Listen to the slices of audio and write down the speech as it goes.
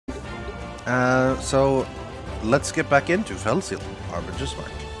So let's get back into Felseal, Arbiter's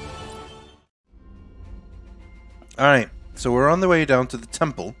Mark. Alright, so we're on the way down to the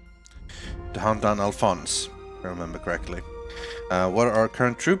temple to hunt down Alphonse, if I remember correctly. What are our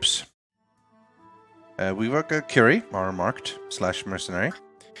current troops? We work at Kyrie, our marked / mercenary.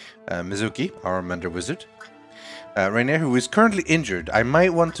 Mizuki, our mender wizard. Renier, who is currently injured. I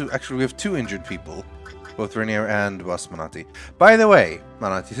might want to... Actually, we have 2 injured people. Both Renier and Boss Manati. By the way,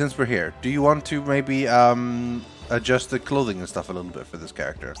 Manati, since we're here, do you want to maybe adjust the clothing and stuff a little bit for this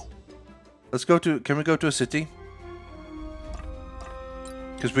character? Let's go to... Can we go to a city?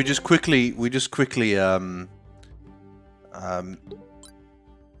 Because we just quickly gave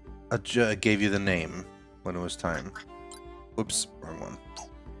you the name when it was time. Oops, wrong one.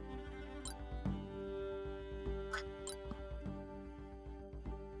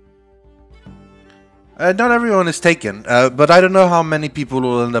 Not everyone is taken, but I don't know how many people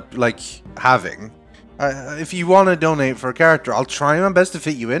will end up like having. If you want to donate for a character, I'll try my best to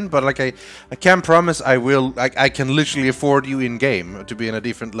fit you in, but like I can't promise I will. I can literally afford you in game to be in a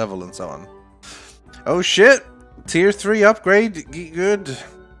different level and so on. Oh shit! Tier 3 upgrade, good.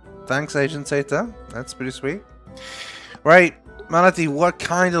 Thanks, Agent Zeta. That's pretty sweet. Right, Manati, what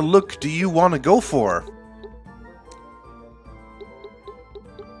kind of look do you want to go for?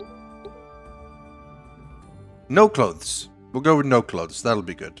 No clothes. We'll go with no clothes. That'll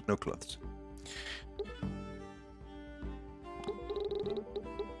be good. No clothes.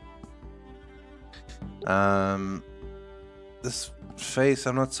 This face,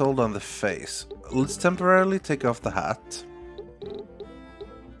 I'm not sold on the face. Let's temporarily take off the hat.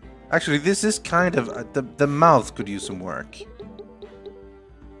 Actually, this is kind of... the mouth could use some work.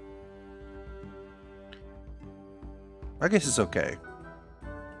 I guess it's okay.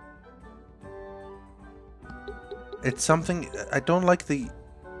 It's something... I don't like the...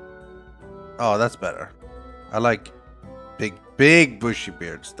 Oh, that's better. I like big bushy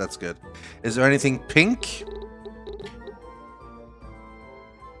beards. That's good. Is there anything pink?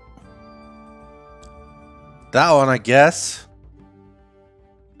 That one, I guess.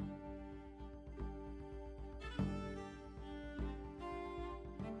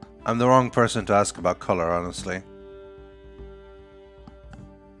 I'm the wrong person to ask about color, honestly.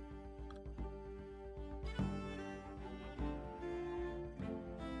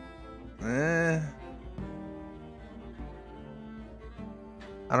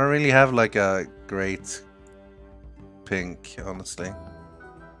 I don't really have like a great pink, honestly.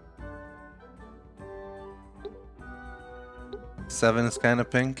 7 is kind of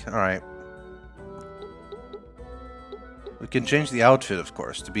pink. Alright. We can change the outfit, of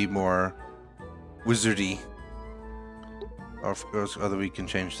course, to be more wizardy. Or of course, other we can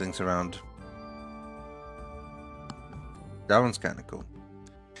change things around. That one's kind of cool.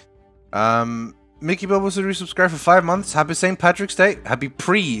 Mickey Bubbles to resubscribe for 5 months. Happy St. Patrick's Day. Happy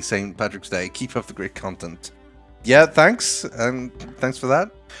pre-St. Patrick's Day. Keep up the great content. Yeah, thanks. And thanks for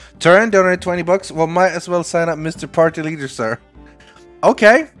that. Turn, donate 20 bucks. Well, might as well sign up Mr. Party Leader, sir.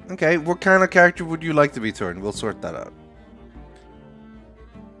 Okay. Okay. What kind of character would you like to be, Turn? We'll sort that out.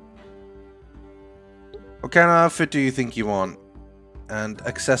 What kind of outfit do you think you want? And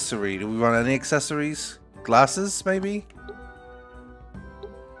accessory. Do we want any accessories? Glasses, maybe?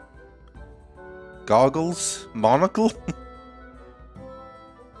 Goggles? Monocle?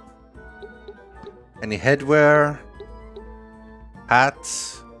 Any headwear?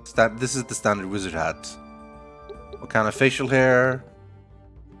 Hats? This is the standard wizard hat. What kind of facial hair?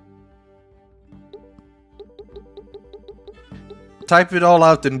 Type it all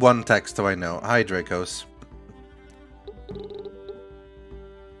out in one text so I know. Hi, Dracos.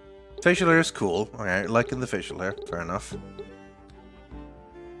 Facial hair is cool. Alright, liking the facial hair. Fair enough.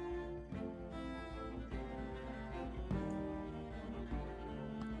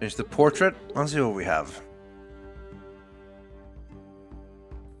 There's the portrait. Let's see what we have.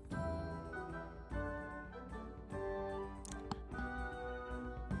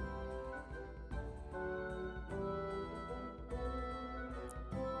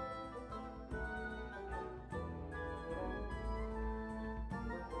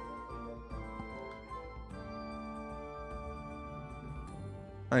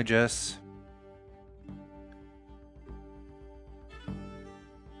 Hi, Jess.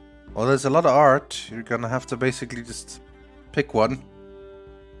 Well, there's a lot of art. You're gonna have to basically just pick one.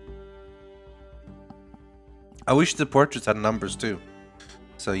 I wish the portraits had numbers too,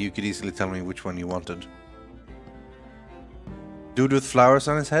 so you could easily tell me which one you wanted. Dude with flowers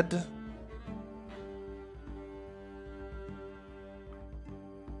on his head?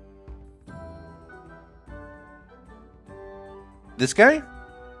 This guy?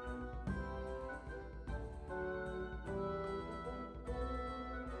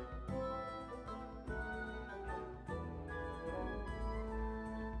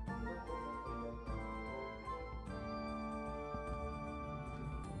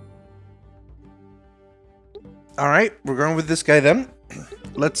 Alright, we're going with this guy then.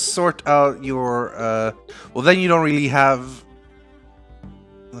 Let's sort out your... well, then you don't really have...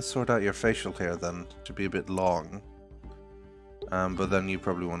 Let's sort out your facial hair then. It should be a bit long. But then you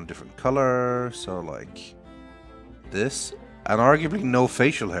probably want a different color, so like... this. And arguably no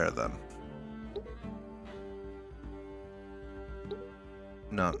facial hair then.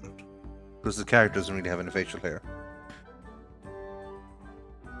 None. Because the character doesn't really have any facial hair.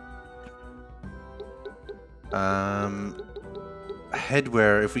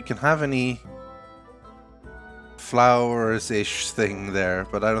 Headwear, if we can have any flowers-ish thing there,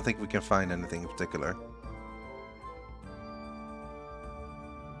 but I don't think we can find anything in particular.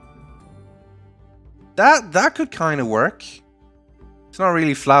 That could kind of work. It's not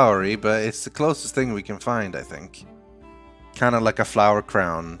really flowery, but it's the closest thing we can find, I think. Kind of like a flower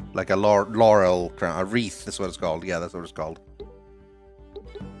crown, like a laurel crown, a wreath is what it's called. Yeah, that's what it's called.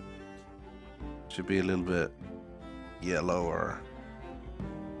 Should be a little bit yellower.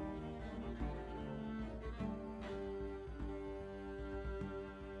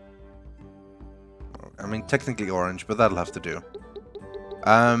 I mean, technically orange, but that'll have to do.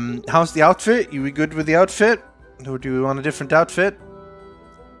 How's the outfit? You good with the outfit? Or do we want a different outfit?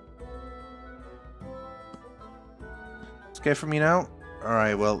 It's okay for me now?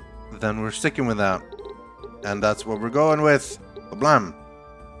 Alright, well, then we're sticking with that. And that's what we're going with. Blam.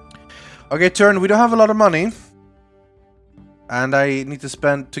 Okay, turn. We don't have a lot of money. And I need to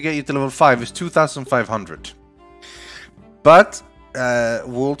spend, to get you to level 5, is 2,500. But,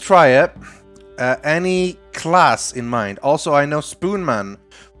 we'll try it. Any class in mind. Also, I know Spoonman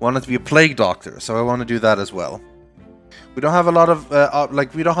wanted to be a plague doctor, so I want to do that as well. We don't have a lot of,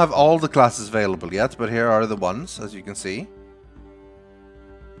 we don't have all the classes available yet, but here are the ones, as you can see.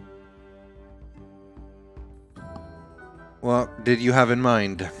 What did you have in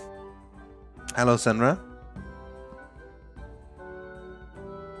mind? Hello, Senra.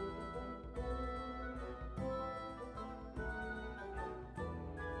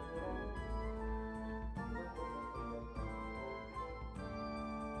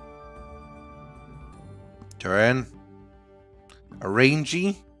 Turn. A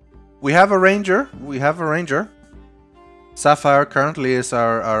rangy. We have a ranger. We have a ranger. Sapphire currently is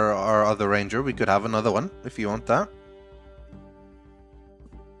our other ranger. We could have another one if you want that.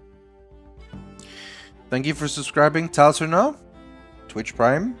 Thank you for subscribing, Talsurno. Twitch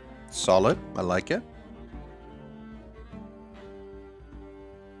Prime. Solid. I like it.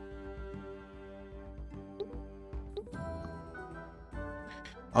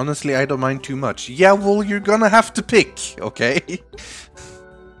 Honestly, I don't mind too much. Yeah, well, you're gonna have to pick, okay?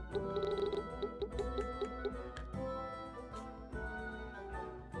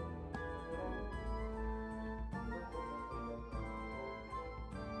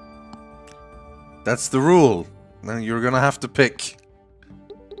 That's the rule. You're gonna have to pick.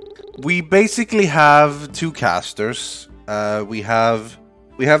 We basically have two casters. We have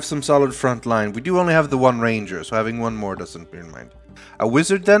some solid front line. We do only have the one ranger, so having one more doesn't bear in mind. A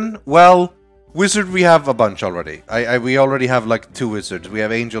wizard then? Well, wizard we have a bunch already. We already have like 2 wizards. We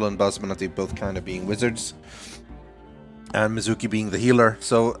have Angel and Basmanati both kind of being wizards. And Mizuki being the healer.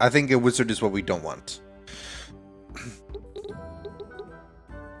 So I think a wizard is what we don't want.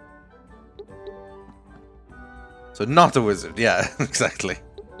 So not a wizard. Yeah, exactly.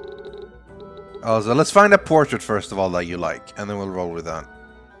 Also, let's find a portrait first of all that you like. And then we'll roll with that.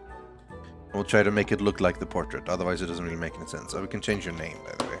 We'll try to make it look like the portrait, otherwise it doesn't really make any sense. So we can change your name,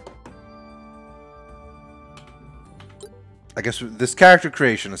 by the way. I guess this character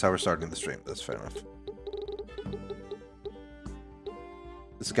creation is how we're starting the stream. That's fair enough.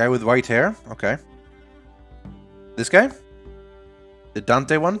 This guy with white hair? Okay. This guy? The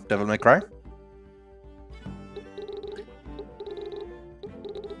Dante one? Devil May Cry?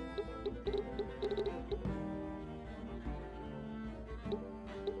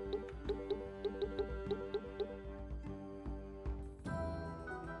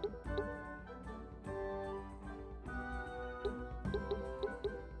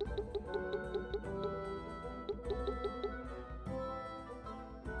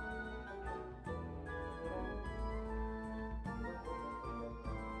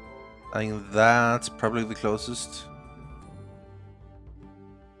 I think that's probably the closest.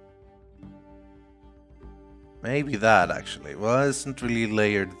 Maybe that, actually. Well, it isn't really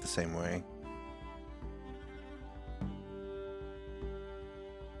layered the same way.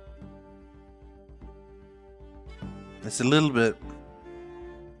 It's a little bit...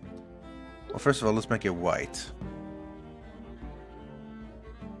 Well, first of all, let's make it white.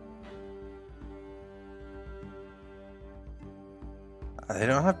 They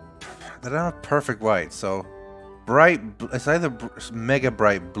don't have perfect white, so It's either mega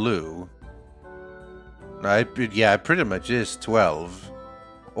bright blue. No, yeah, it pretty much is 12.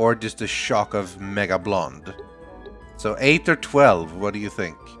 Or just a shock of mega blonde. So 8 or 12, what do you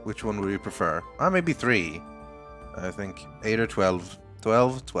think? Which one would you prefer? Ah, maybe 3. I think 8 or 12.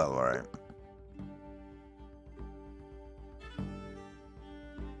 12, alright.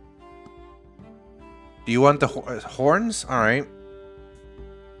 Do you want the horns? Alright.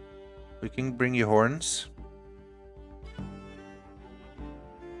 We can bring you horns.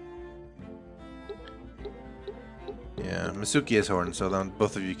 Yeah, Masuki has horns, so then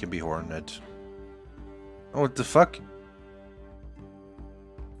both of you can be horned. Oh, what the fuck?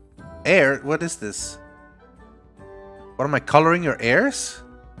 Air? What is this? What am I coloring your airs?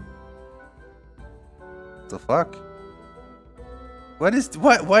 What the fuck? Why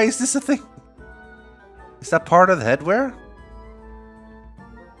is this a thing? Is that part of the headwear?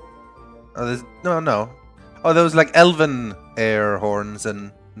 Oh, there's no. Oh, those like elven air horns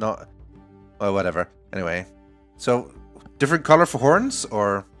and not. Oh, whatever. Anyway, so different color for horns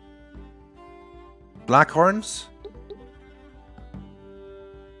or black horns?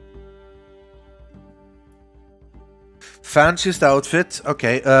 Fanciest outfit.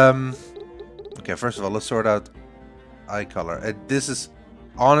 Okay. Okay. First of all, let's sort out eye color. This is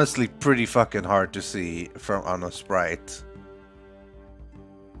honestly pretty fucking hard to see from on a sprite.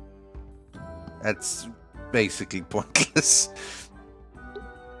 That's basically pointless.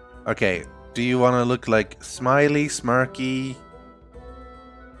 Okay, do you want to look like smiley, smirky?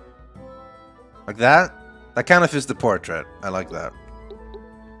 Like that? That kind of fits the portrait. I like that.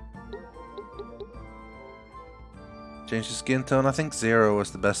 Change the skin tone. I think 0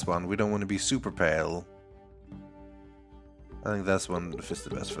 was the best one. We don't want to be super pale. I think that's one that fits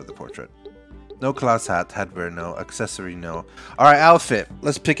the best for the portrait. No class hat, headwear no, accessory no. Alright, outfit.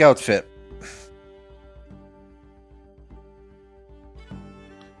 Let's pick outfit.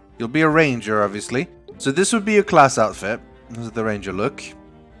 You'll be a ranger, obviously. So this would be a class outfit. This is the ranger look.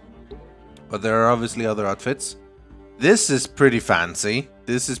 But there are obviously other outfits. This is pretty fancy.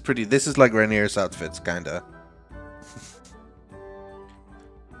 This is like Renier's outfits, kinda.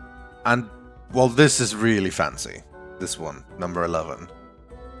 And, well, this is really fancy. This one, number 11.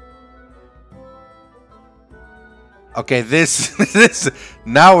 Okay, this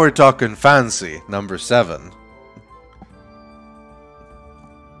now we're talking fancy, number 7.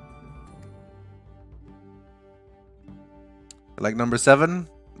 Like number 7?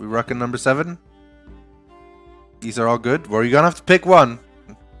 We rocking number 7? These are all good? Well, you're gonna have to pick one.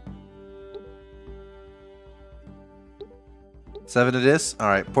 7 it is?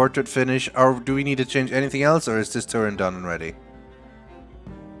 Alright, portrait finish. Or do we need to change anything else, or is this turn done and ready?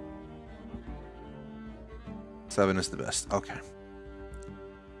 7 is the best. Okay.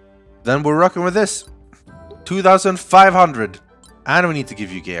 Then we're rocking with this. 2,500. And we need to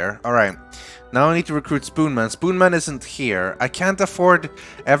give you gear. Alright. Now I need to recruit Spoonman. Spoonman isn't here. I can't afford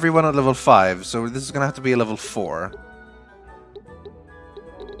everyone at level 5, so this is gonna have to be a level 4.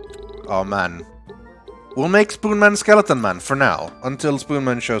 Oh man. We'll make Spoonman Skeleton Man for now, until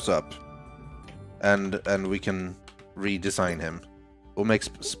Spoonman shows up. And we can redesign him. We'll make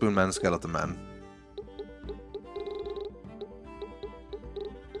Spoonman Skeleton Man.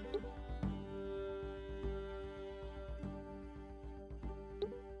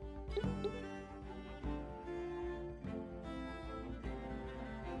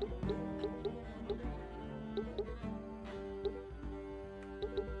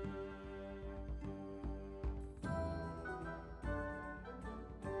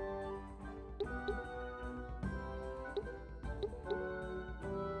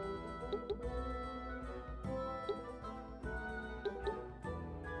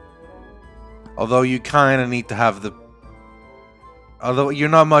 Although you kind of need to have the... Although you're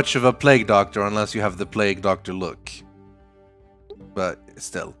not much of a plague doctor unless you have the plague doctor look. But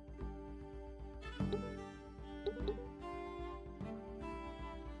still.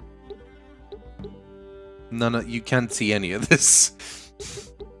 No, you can't see any of this.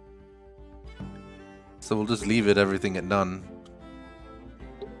 So we'll just leave everything at none.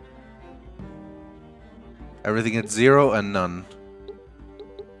 Everything at 0 and none.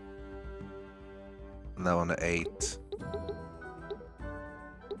 And that one at 8.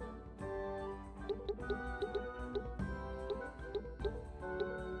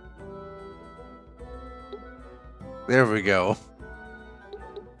 There we go.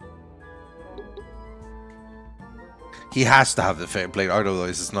 He has to have the fair plate,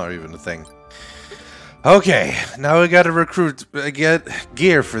 otherwise it's not even a thing. Okay, now we gotta recruit, get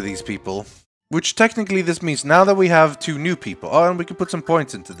gear for these people. Which technically this means now that we have 2 new people. Oh, and we can put some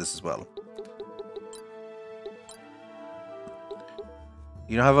points into this as well.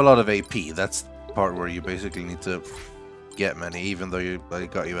 You don't have a lot of AP. That's the part where you basically need to get many, even though I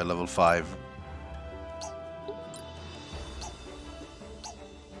got you at level 5.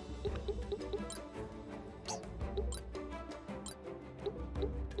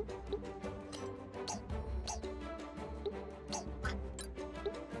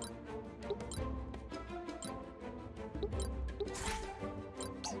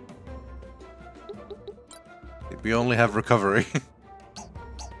 We only have recovery.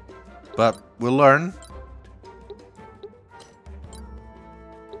 But we'll learn.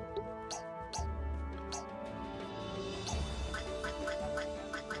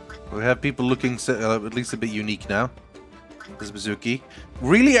 We have people looking at least a bit unique now. This Mizuki.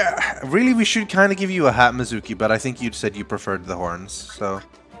 Really, really, we should kind of give you a hat, Mizuki, but I think you said you preferred the horns, so...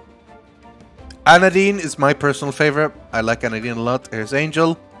 Anadine is my personal favorite. I like Anadine a lot. Here's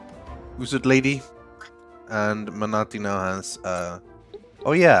Angel. Wizard Lady. And Manati now has...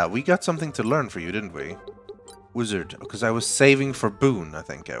 Oh yeah, we got something to learn for you, didn't we? Wizard. Because I was saving for Boon, I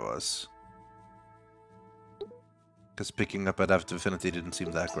think I was. Because picking up Adaptive Affinity didn't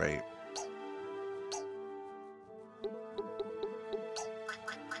seem that great.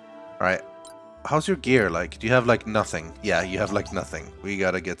 Alright. How's your gear like? Do you have like nothing? Yeah, you have like nothing. We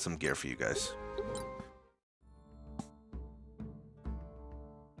gotta get some gear for you guys.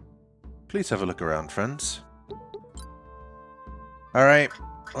 Please have a look around, friends. Alright,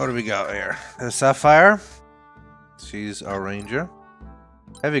 what do we got here? The Sapphire. She's our ranger.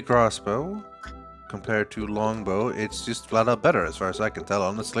 Heavy crossbow. Compared to longbow, it's just flat out better as far as I can tell,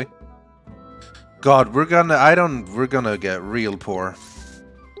 honestly. God, we're gonna get real poor.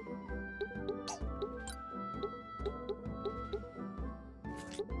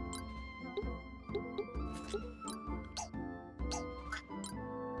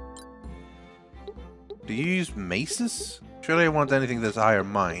 Do you use maces? Surely I want anything that's higher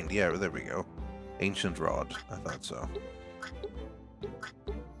mind. Yeah, there we go. Ancient rod. I thought so.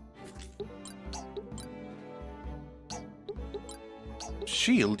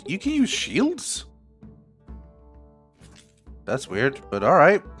 Shield? You can use shields? That's weird, but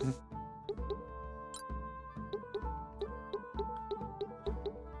alright.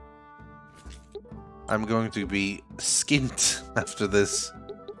 I'm going to be skint after this.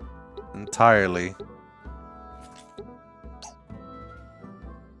 Entirely.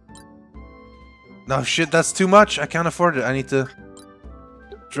 No shit, that's too much. I can't afford it. I need to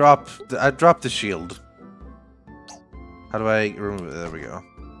drop the shield. How do I remove it? There we go.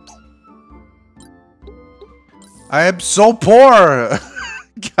 I am so poor!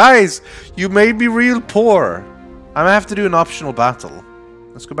 Guys, you made me real poor. I'm gonna have to do an optional battle.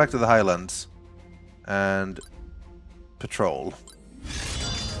 Let's go back to the Highlands. And patrol.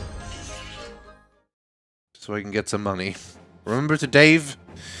 So I can get some money. Remember to Dave?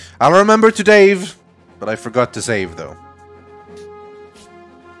 I'll remember to Dave! But I forgot to save, though.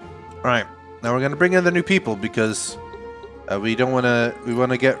 Alright, now we're gonna bring in the new people because we don't wanna... We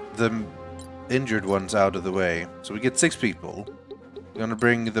wanna get the injured ones out of the way. So we get 6 people. We're gonna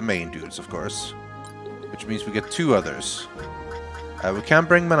bring the main dudes, of course. Which means we get 2 others. We can't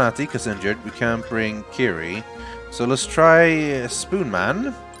bring Manati because injured. We can't bring Kyrie. So let's try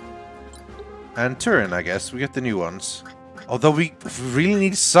Spoonman. And Turin, I guess. We get the new ones. Although we really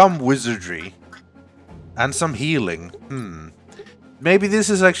need some wizardry. And some healing. Maybe this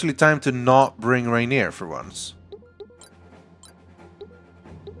is actually time to not bring Renier for once.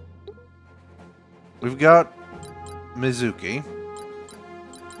 We've got Mizuki.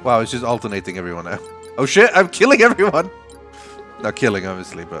 Wow, it's just alternating everyone now. Oh shit, I'm killing everyone! Not killing,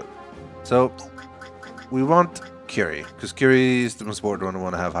 obviously, but... So, we want Kyrie, because Kyrie is the most important one who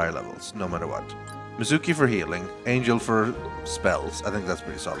want to have higher levels, no matter what. Mizuki for healing, Angel for spells. I think that's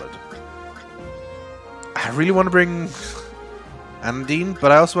pretty solid. I really want to bring Anadine,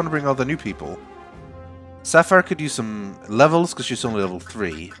 but I also want to bring all the new people. Sapphire could use some levels, because she's only level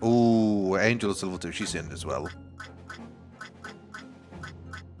 3. Ooh, Angel is level 2, she's in as well.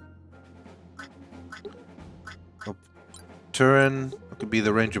 Turin could be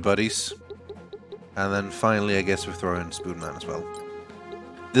the ranger buddies. And then finally, I guess we throw in Spoonman as well.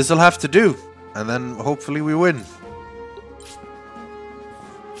 This'll have to do. And then hopefully we win.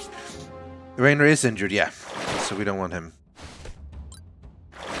 Rainer is injured, yeah. So we don't want him.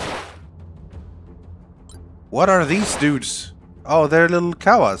 What are these dudes? Oh, they're little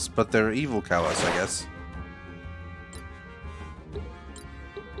kawas, but they're evil kawas, I guess.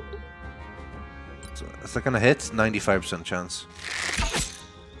 So, is that gonna hit? 95% chance.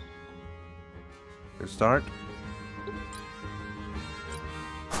 Good start.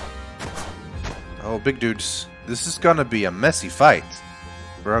 Oh, big dudes. This is gonna be a messy fight.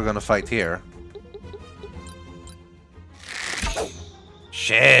 We're gonna fight here.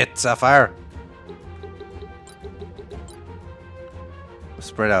 Shit! Sapphire!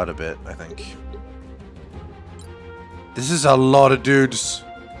 Spread out a bit, I think. This is a lot of dudes.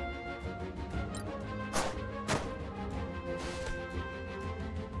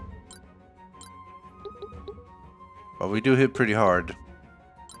 But we do hit pretty hard.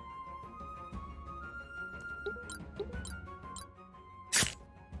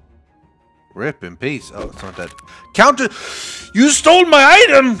 Rip in peace. Oh, it's not dead. Counter! You stole my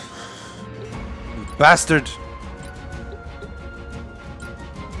item! You bastard!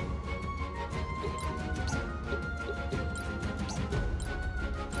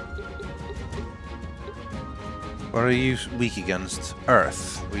 What are you weak against?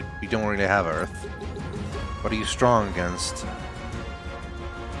 Earth. We don't really have earth. What are you strong against?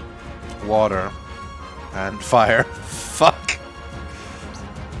 Water. And fire. Fuck!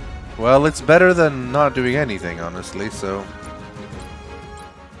 Well, it's better than not doing anything, honestly, so...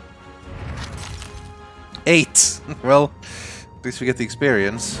 8! Well, at least we get the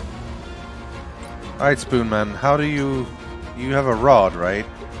experience. Alright, Spoonman, how do you... You have a rod, right?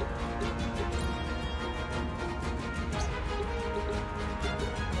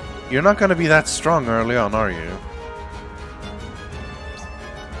 You're not gonna be that strong early on, are you?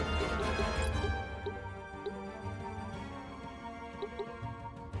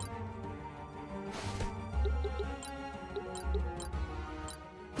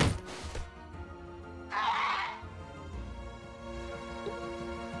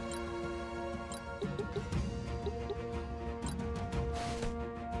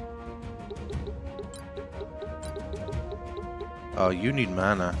 Oh, you need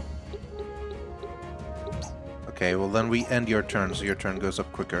mana. Okay, well then we end your turn, so your turn goes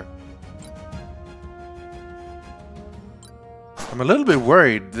up quicker. I'm a little bit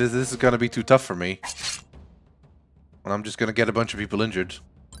worried this is gonna be too tough for me. And I'm just gonna get a bunch of people injured.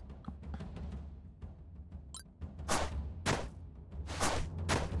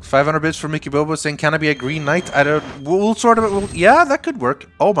 $500 bits for Mickey Bobo saying, can I be a green knight? I don't... We'll sort of... yeah, that could work.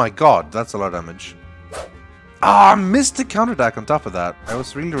 Oh my god, that's a lot of damage. Ah, I missed the counterattack on top of that. I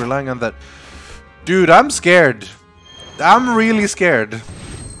was really relying on that. Dude, I'm scared. I'm really scared.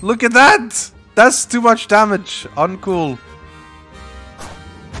 Look at that! That's too much damage. Uncool.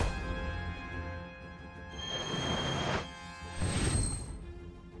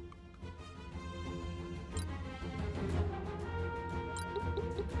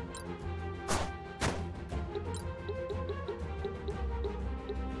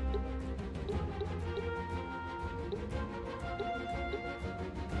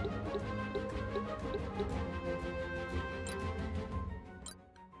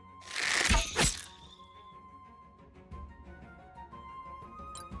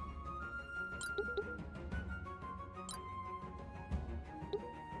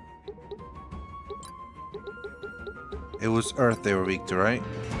 It was Earth they were weak to, right?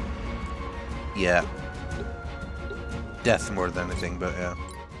 Yeah. Death more than anything, but yeah.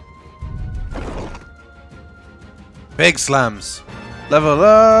 Big slams! Level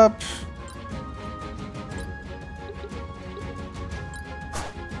up!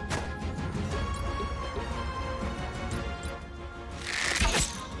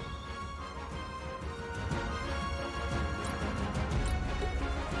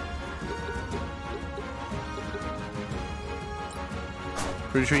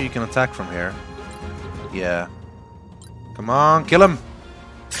 Pretty sure you can attack from here. Yeah. Come on, kill him!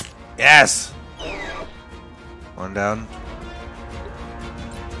 Yes! One down.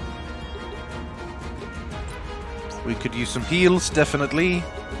 We could use some heals, definitely.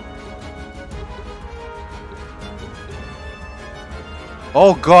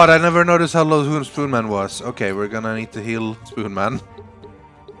 Oh god, I never noticed how low Spoonman was. Okay, we're gonna need to heal Spoonman.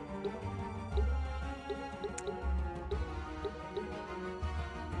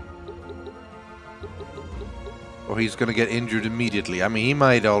 Or he's gonna get injured immediately. I mean, he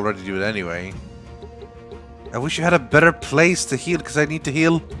might already do it anyway. I wish you had a better place to heal, because I need to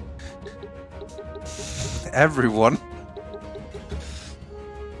heal everyone.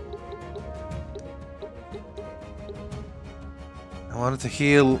 I wanted to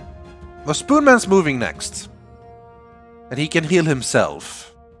heal... Well, Spoonman's moving next. And he can heal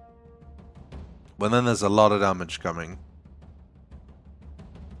himself. But then there's a lot of damage coming.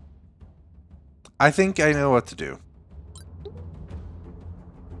 I think I know what to do.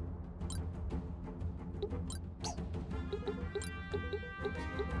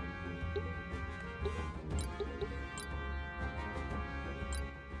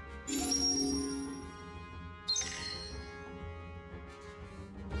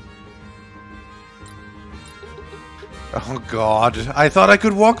 Oh god, I thought I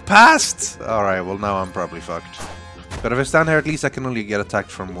could walk past! Alright, well now I'm probably fucked. But if I stand here, at least I can only get attacked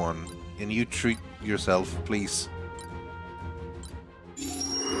from one. And you treat yourself, please.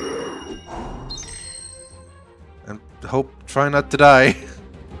 And try not to die.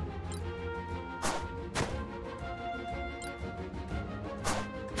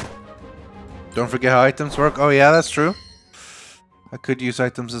 Don't forget how items work. Oh yeah, that's true. I could use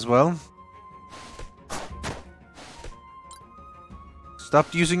items as well.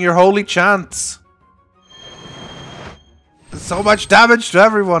 Stop using your holy chants. There's so much damage to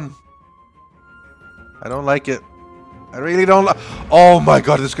everyone. I don't like it. I really don't like. Oh my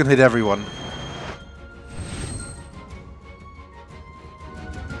god, this can hit everyone.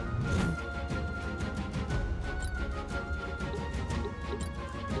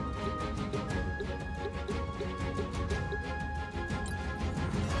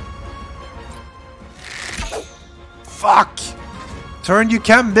 Fuck! Turn, you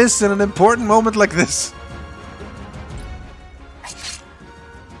can't miss in an important moment like this.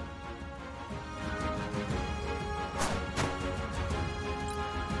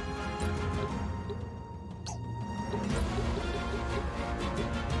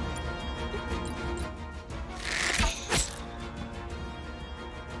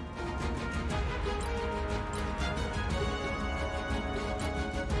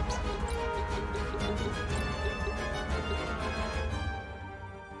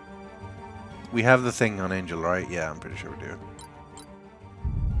 We have the thing on Angel, right? Yeah, I'm pretty sure we do.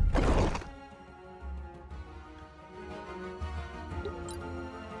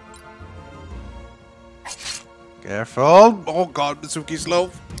 Careful! Oh god, Mitsuki's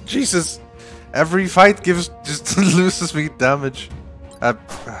slow. Jesus! Every fight just loses me damage. Help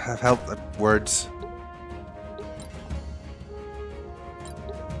words.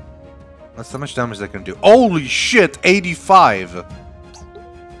 That's how much damage they can do. Holy shit! 85!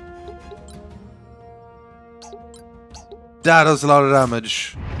 That does a lot of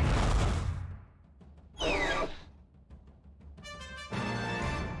damage.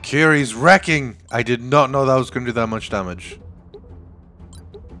 Kyrie's wrecking! I did not know that was going to do that much damage.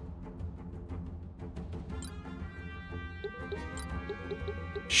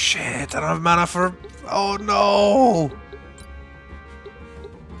 Shit, I don't have mana for... Oh no!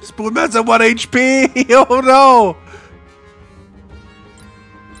 Spoonman's at 1 HP! Oh no!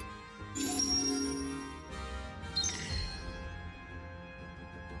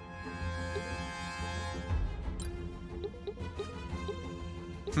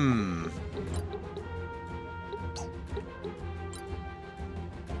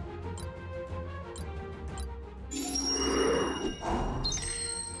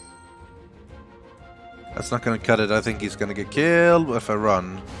 That's not gonna cut it. I think he's gonna get killed if I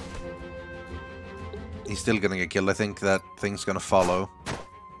run. He's still gonna get killed. I think that thing's gonna follow.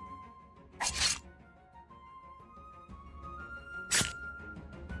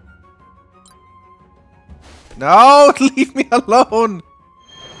 No! Leave me alone!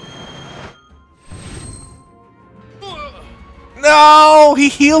 No! He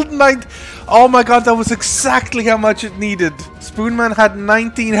healed my... Oh my god, that was exactly how much it needed. Spoonman had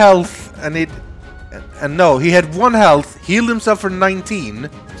 19 health, and it... And no, he had 1 health, healed himself for 19,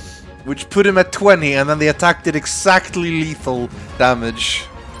 which put him at 20, and then the attack did exactly lethal damage.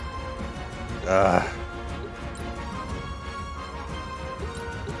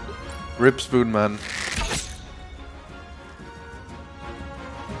 Rip Spoonman.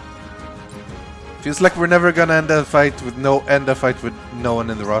 Feels like we're never gonna end a fight with no one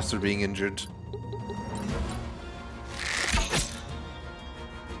in the roster being injured.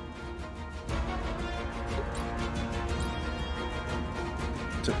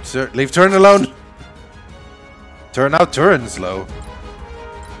 Sir, leave Turn alone. Turn out Turin's low.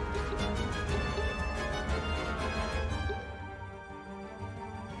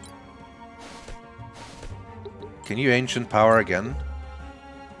 Can you ancient power again?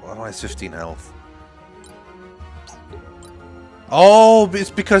 Well, it's 15 health. Oh,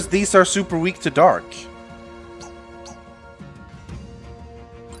 it's because these are super weak to dark.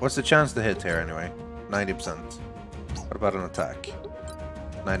 What's the chance to hit here anyway? 90%. What about an attack?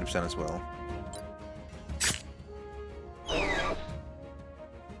 90% as well.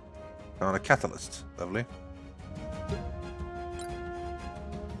 On a catalyst. Lovely.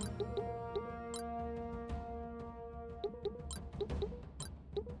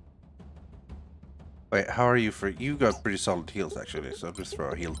 Wait, how are you for... You got pretty solid heals, actually, so I'll just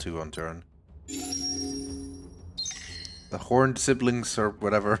throw a heal 2 on turn. The horned siblings, or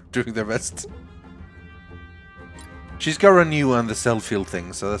whatever, doing their best. She's got Renew on the self-heal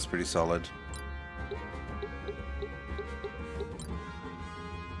thing, so that's pretty solid.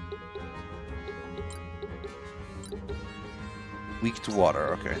 Weak to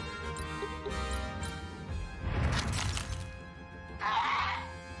water, okay.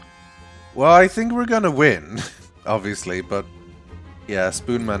 Well, I think we're gonna win, obviously, but yeah,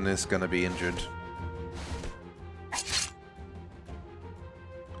 Spoonman is gonna be injured.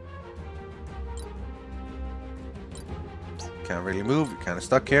 Can't really move, you're kinda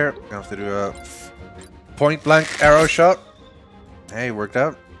stuck here. Gonna have to do a point blank arrow shot. Hey, worked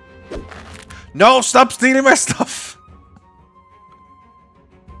out. No, stop stealing my stuff!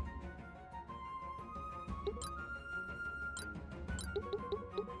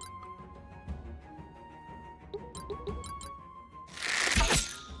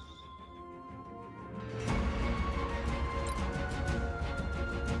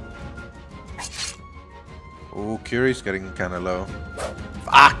 Oh, Kyrie's getting kind of low.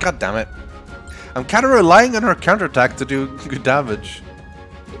 Ah, god damn it. I'm kind of relying on her counterattack to do good damage.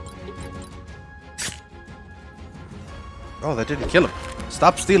 Oh, that didn't kill him.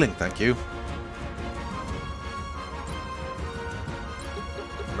 Stop stealing, thank you.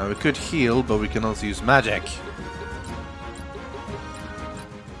 Now we could heal, but we can also use magic.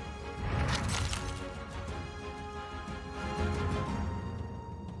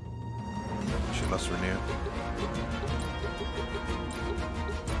 She lost Renier.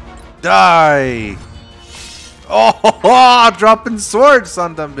 Die! Oh, dropping swords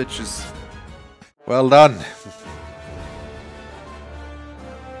on them bitches. Well done.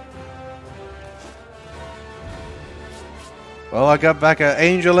 Well, I got back an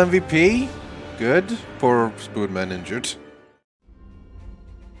Angel MVP. Good. Poor Spoonman injured.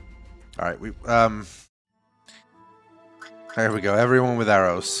 Alright, there we go. Everyone with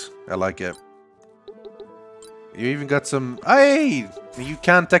arrows. I like it. You even got some... Hey! You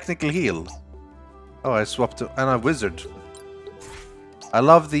can technically heal. Oh, I swapped to... And a wizard. I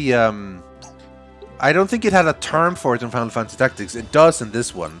love the... I don't think it had a term for it in Final Fantasy Tactics. It does in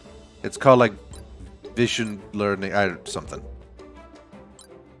this one. It's called like... Vision learning... something.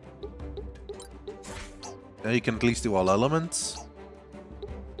 Now you can at least do all elements.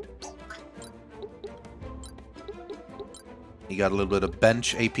 You got a little bit of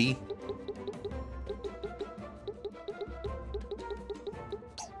bench AP.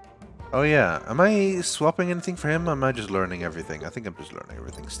 Oh yeah, am I swapping anything for him? Or am I just learning everything? I think I'm just learning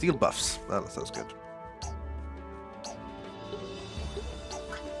everything. Steel buffs. Well, that sounds good.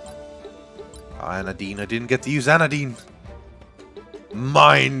 Oh, Anadine. I didn't get to use Anadine.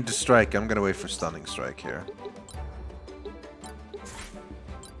 Mind strike. I'm gonna wait for stunning strike here.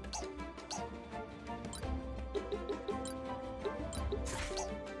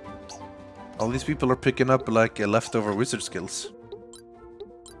 All these people are picking up like leftover wizard skills.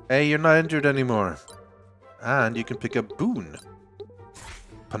 Hey, you're not injured anymore. And you can pick up Boon.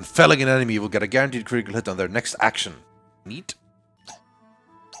 Upon felling an enemy, you will get a guaranteed critical hit on their next action. Neat.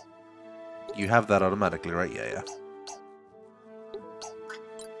 You have that automatically, right? Yeah.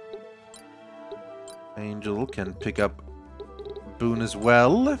 Angel can pick up Boon as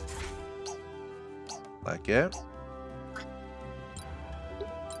well. Like it.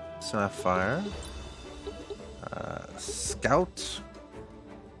 Sapphire. Scout.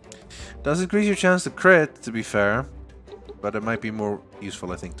 Does increase your chance to crit, to be fair. But it might be more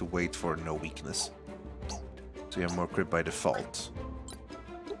useful, I think, to wait for no weakness. So you have more crit by default.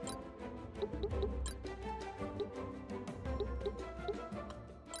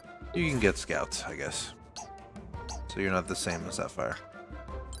 You can get Scout, I guess. So you're not the same as Sapphire.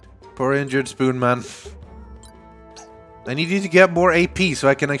 Poor injured Spoonman. I need you to get more AP so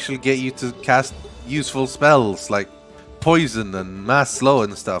I can actually get you to cast useful spells like poison and mass slow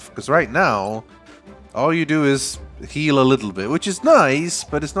and stuff. Because right now, all you do is heal a little bit, which is nice,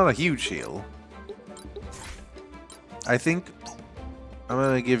 but it's not a huge heal. I think I'm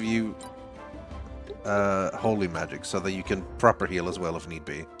going to give you holy magic so that you can proper heal as well if need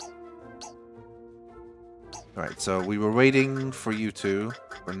be. Alright, so we were waiting for you two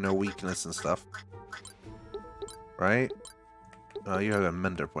for no weakness and stuff. Right? Oh, you have a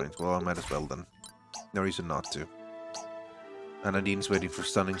mender point. Well, I might as well then. No reason not to. Anadine's waiting for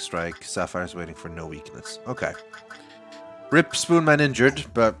stunning strike. Sapphire's waiting for no weakness. Okay. Rip Spoonman injured,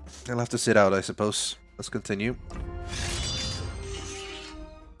 but he'll have to sit out, I suppose. Let's continue.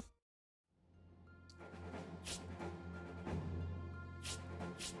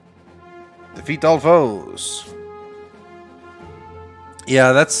 Defeat all foes.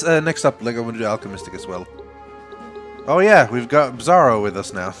 Yeah, that's next up. Like I want to do Alchemistic as well. Oh yeah, we've got Bizarro with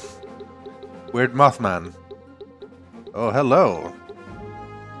us now. Weird Mothman. Oh, hello.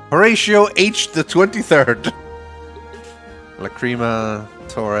 Horatio H. the 23rd. Lacrima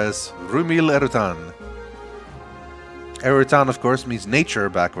Torres Rumil Erutan. Erutan, of course, means nature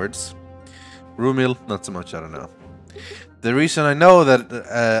backwards. Rumil, not so much, I don't know. The reason I know that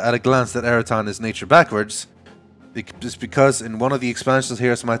at a glance that Erutan is nature backwards is because in one of the expansions of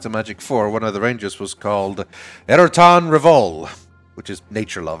Heroes of Might and Magic 4, one of the rangers was called Erutan Revol, which is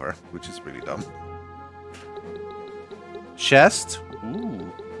nature lover, which is really dumb. Chest?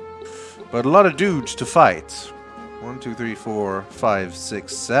 Ooh. But a lot of dudes to fight. 1, 2, 3, 4, 5,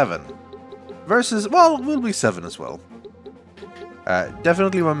 6, 7. Versus, well, will be 7 as well.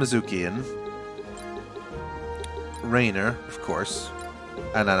 Definitely one Mizuki in. Renier, of course.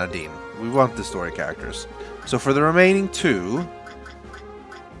 And Anadine. We want the story characters. So for the remaining 2,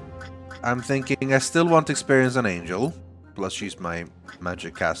 I'm thinking I still want experience on Angel. Plus she's my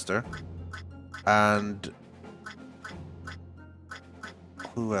magic caster. And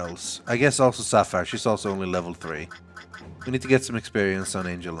who else? I guess also Sapphire. She's also only level 3. We need to get some experience on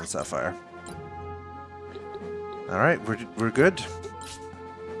Angel and Sapphire. Alright, we're good.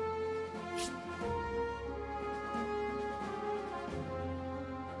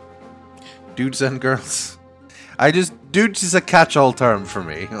 Dudes and girls. Dudes is a catch-all term for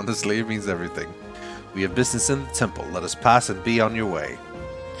me. Honestly, it means everything. We have business in the temple. Let us pass and be on your way.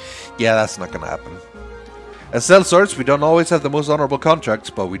 Yeah, that's not gonna happen. As sellswords, we don't always have the most honorable contracts,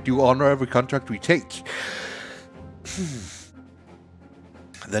 but we do honor every contract we take.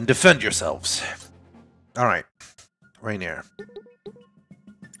 Then defend yourselves. Alright. Renier.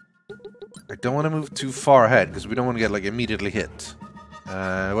 I don't want to move too far ahead, because we don't want to get, like, immediately hit.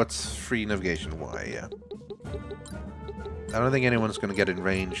 What's free navigation? Y, yeah. I don't think anyone's going to get in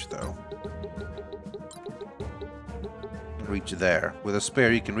range, though. Reach there. With a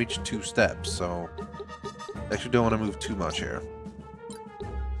spare, you can reach 2 steps, so... I actually don't want to move too much here.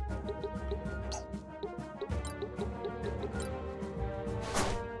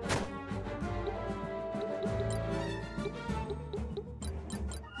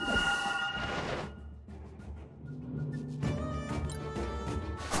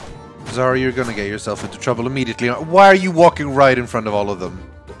 Zara, you're gonna get yourself into trouble immediately. Why are you walking right in front of all of them?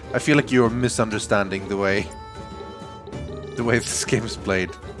 I feel like you're misunderstanding the way this game is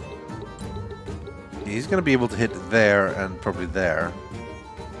played. He's gonna be able to hit there and probably there.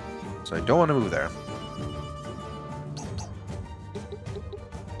 So I don't want to move there.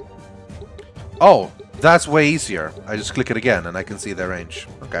 Oh, that's way easier. I just click it again and I can see their range.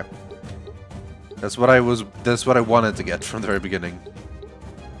 Okay. That's what I wanted to get from the very beginning.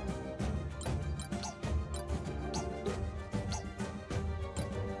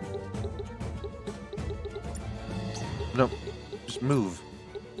 No, just move.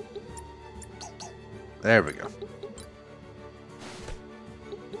 There we go.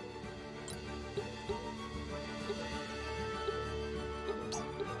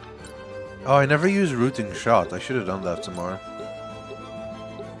 Oh, I never used rooting shot. I should have done that some more.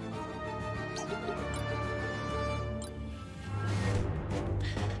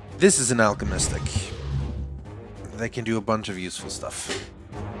 This is an alchemistic. They can do a bunch of useful stuff,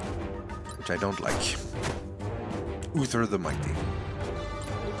 which I don't like. Uther the Mighty.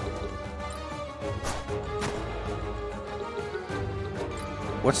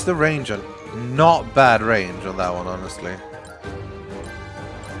 What's the range on? Not bad range on that one, honestly.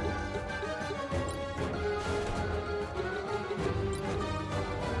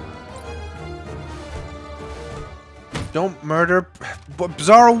 Don't murder...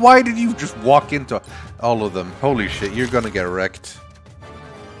 Bizarro, why did you just walk into all of them? Holy shit, you're gonna get wrecked.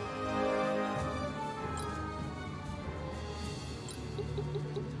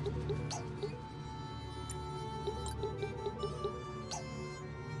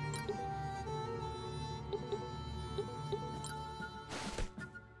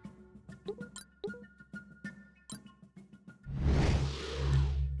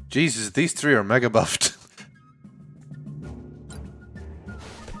 Jesus, these 3 are mega buffed.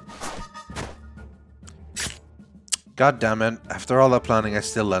 God damn it. After all that planning, I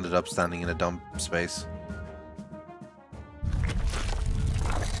still ended up standing in a dump space.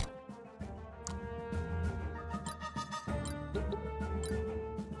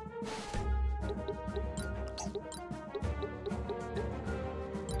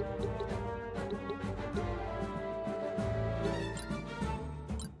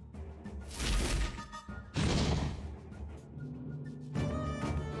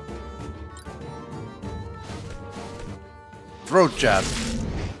 Throat jab.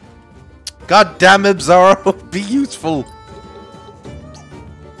 God damn it, Zoro! Be useful!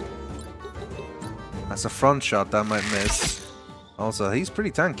 That's a front shot that might miss. Also, he's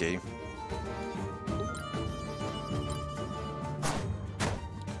pretty tanky.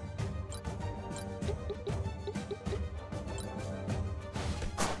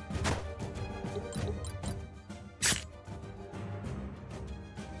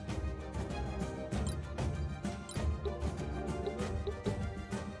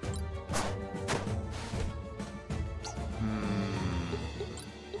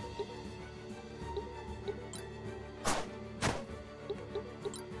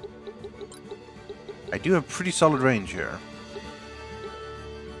 I do have pretty solid range here.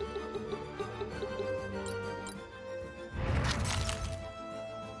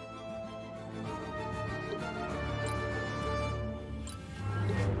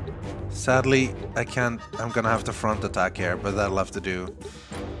 Sadly, I can't. I'm gonna have to front attack here, but that'll have to do.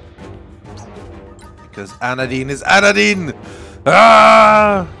 Because Anadine is Anadine!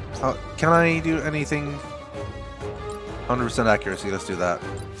 Ah! Oh, can I do anything? 100% accuracy, let's do that.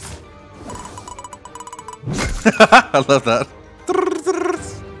 I love that.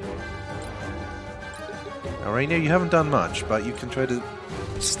 Now, Renier, you haven't done much, but you can try to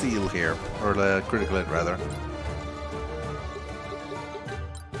steal here. Or critical hit, rather.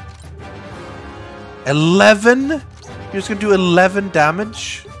 11? You're just gonna do 11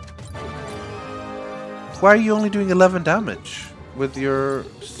 damage? Why are you only doing 11 damage with your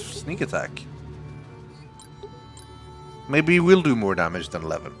sneak attack? Maybe we'll do more damage than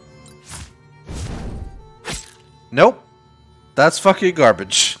 11. Nope. That's fucking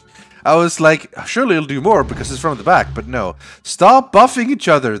garbage. I was like, surely it'll do more because it's from the back, but no. Stop buffing each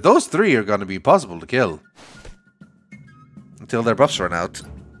other. Those three are gonna be possible to kill. Until their buffs run out.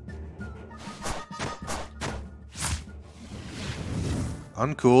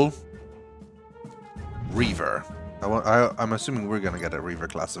 Uncool. Reaver. I'm assuming we're gonna get a Reaver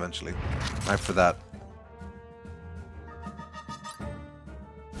class eventually. I'm for that.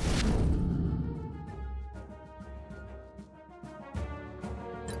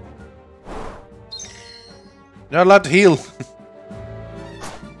 You're not allowed to heal.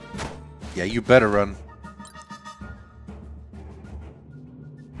 Yeah, you better run.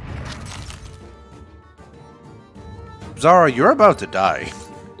 Zara, you're about to die.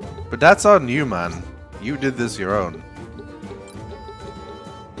 But that's on you, man. You did this your own.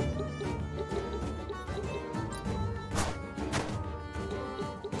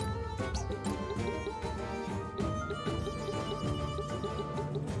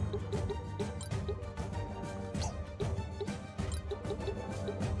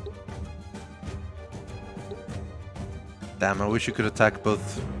 Damn, I wish you could attack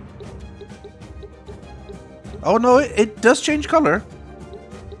both. Oh no, it does change color.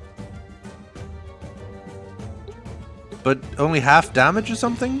 But only half damage or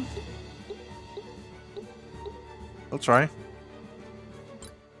something? I'll try.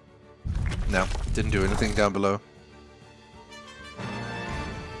 No, didn't do anything down below.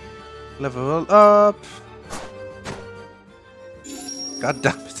 Level up. God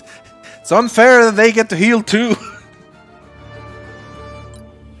damn it. It's unfair that they get to heal too.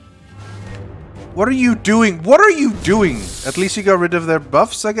 What are you doing? What are you doing? At least you got rid of their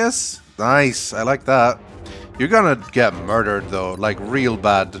buffs, I guess? Nice, I like that. You're gonna get murdered though, like real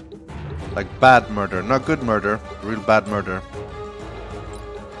bad. Like bad murder, not good murder, real bad murder.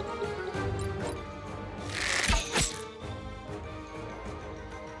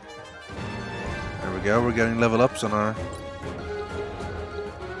 There we go, we're getting level ups on our...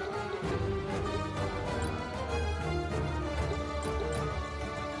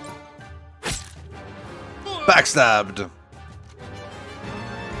 Backstabbed!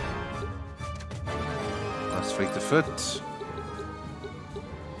 Let's fake the foot.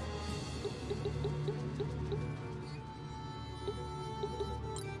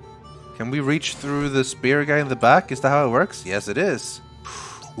 Can we reach through the spear guy in the back? Is that how it works? Yes, it is.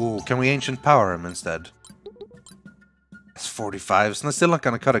 Ooh, can we ancient power him instead? It's 45, so I'm still not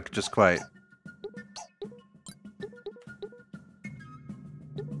gonna cut it just quite.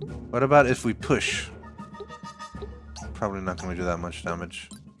 What about if we push? Probably not going to do that much damage.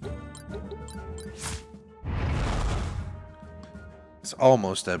 It's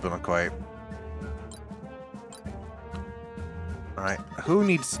almost dead, but not quite. Alright, who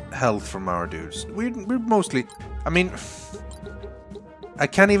needs health from our dudes? We're mostly... I mean... I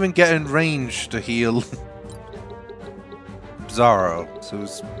can't even get in range to heal Bizarro, so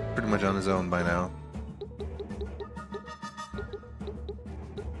he's pretty much on his own by now.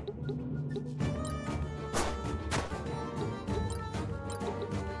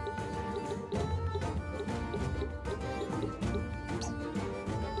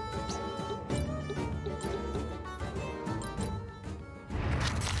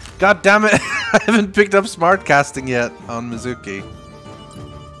 God damn it! I haven't picked up smart casting yet on Mizuki.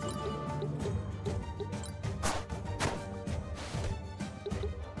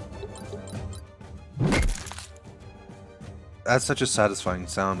 That's such a satisfying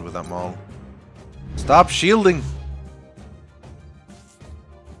sound with that maul. Stop shielding!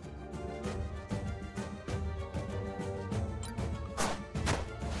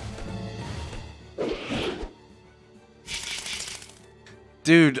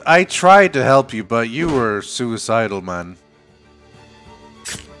 Dude, I tried to help you, but you were suicidal, man.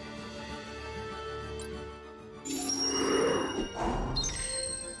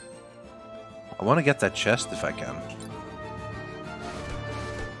 I want to get that chest if I can.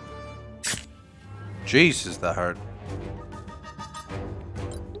 Jeez, is that hard.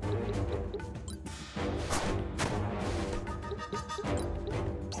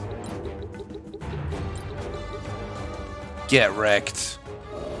 Get wrecked.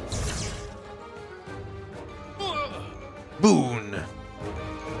 Boon.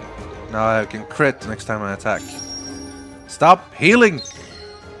 Now I can crit next time I attack. Stop healing.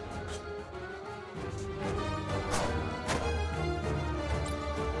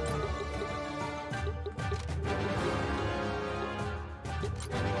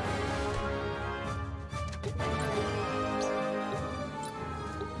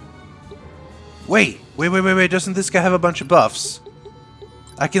 Wait, doesn't this guy have a bunch of buffs?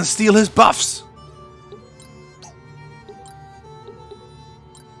 I can steal his buffs!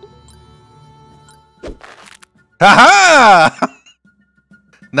 Haha!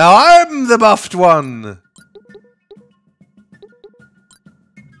 Now I'm the buffed one!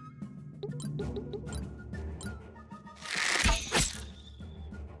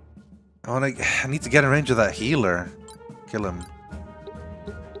 I need to get in range of that healer. Kill him.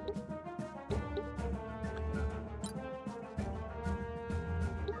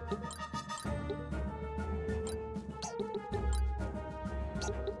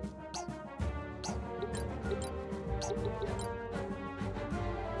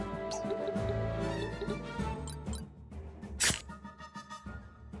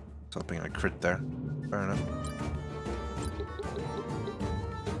 Hoping I crit there. Fair enough.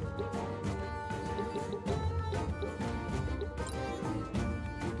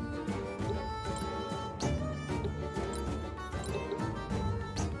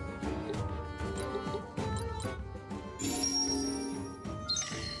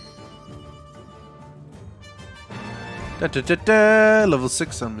 Level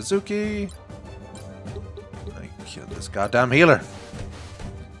 6 on Mizuki. I killed this goddamn healer.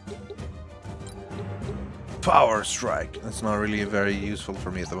 Power strike. That's not really very useful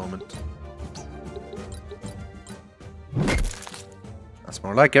for me at the moment. That's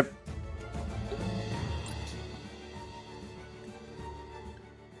more like it.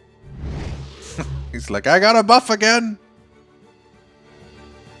 He's like, I got a buff again.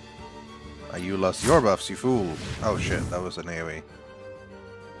 Oh, you lost your buffs, you fool. Oh shit, that was an AoE.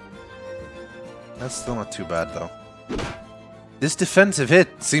 That's still not too bad though. This defensive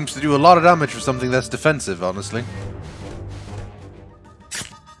hit seems to do a lot of damage for something that's defensive, honestly.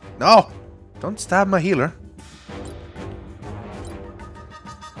 No! Don't stab my healer.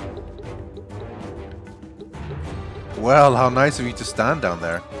 Well, how nice of you to stand down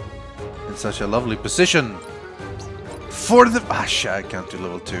there. In such a lovely position. For the... Ah, shit, I can't do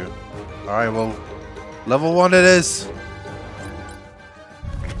level 2. Alright, well, level 1 it is.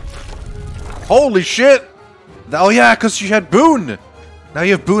 Holy shit! Oh yeah, because you had Boon! Now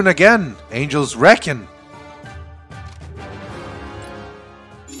you have Boon again. Angels reckon.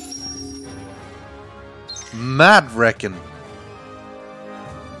 Mad reckon.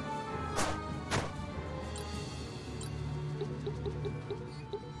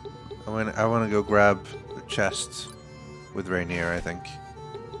 I want to go grab the chest with Renier, I think.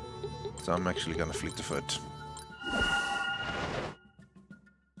 So I'm actually going to fleet the foot.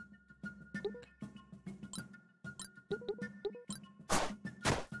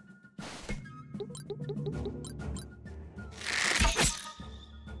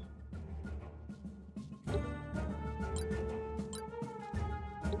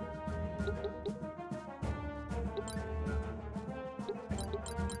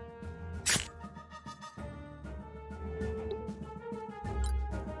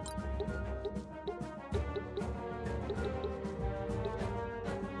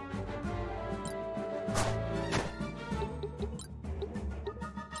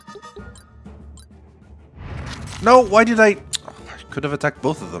 No, why did I... Oh, I could have attacked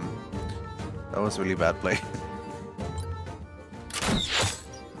both of them. That was really bad play.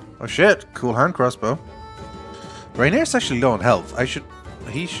 Oh shit, cool hand crossbow. Rainier's actually low on health.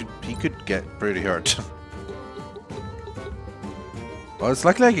 He could get pretty hurt. Well, it's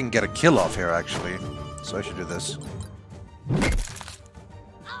likely I can get a kill off here actually. So I should do this.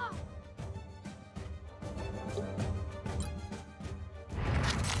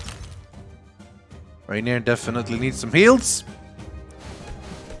 Renier definitely needs some heals.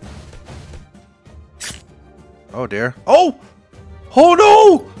 Oh dear. Oh! Oh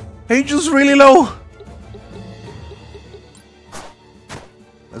no! Angel's really low!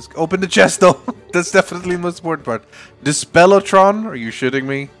 Let's open the chest though. That's definitely the most important part. Dispellotron? Are you shitting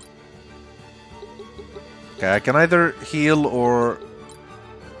me? Okay, I can either heal or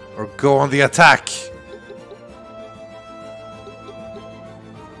go on the attack.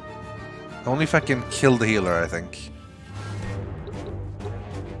 Only if I can kill the healer, I think.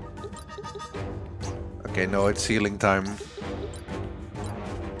 Okay, no, it's healing time.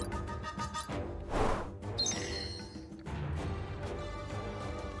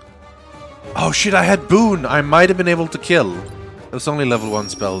 Oh shit, I had Boon! I might have been able to kill. It was only level 1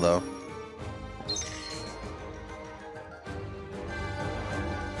 spell though.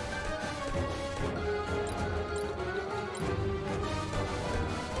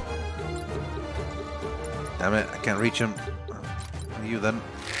 Damn it, I can't reach him. You then.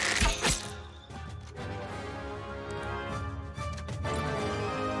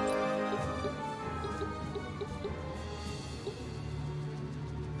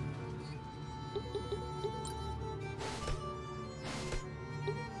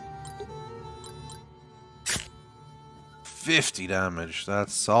 $50 damage.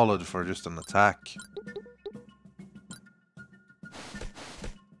 That's solid for just an attack.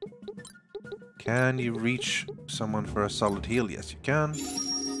 Can you reach someone for a solid heal? Yes, you can.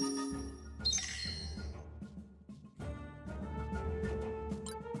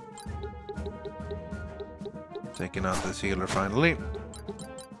 Taking out this healer finally.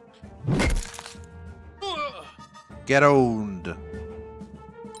 Get owned.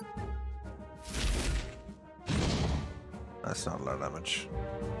 That's not a lot of damage.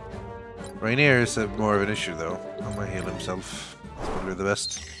 Renier is more of an issue though. I'm gonna heal himself. That's probably the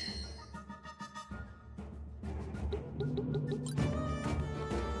best.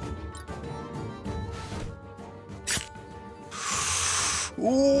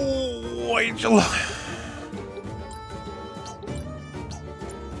 Ooh, Angel!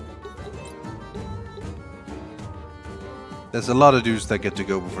 There's a lot of dudes that get to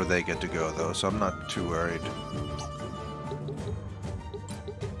go before they get to go though, so I'm not too worried.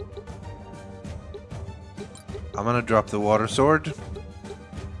 I'm gonna drop the water sword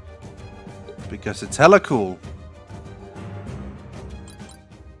because it's hella cool.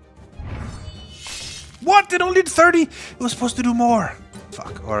 What? It only did 30? It was supposed to do more.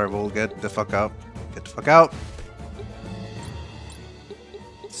 Fuck. Alright, we'll get the fuck out. Get the fuck out.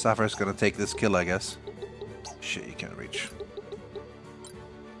 Sapphire's gonna take this kill, I guess. Shit, you can't reach.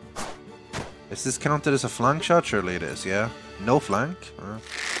 Is this counted as a flank shot? Surely it is, yeah? No flank?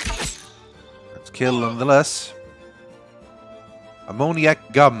 Let's kill nonetheless.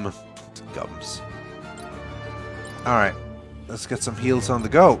 Ammoniac gum. Gums. Alright. Let's get some heals on the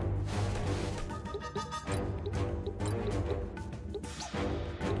go.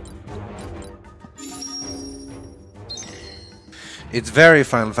 It's very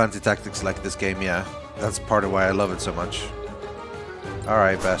Final Fantasy Tactics like this game, yeah. That's part of why I love it so much.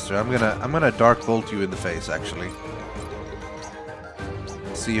 Alright, bastard. I'm gonna Dark Bolt you in the face, actually.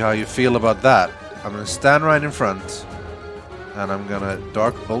 See how you feel about that. I'm gonna stand right in front. And I'm gonna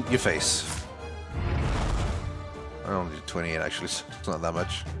Dark Bolt your face. I only did 28 actually, so it's not that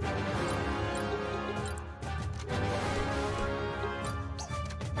much.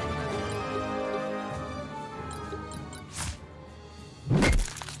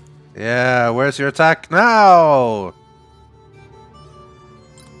 Yeah, where's your attack now?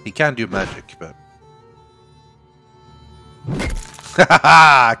 He can do magic, but...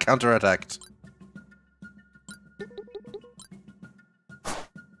 Haha! Counterattacked.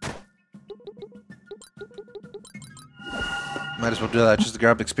 Might as well do that just to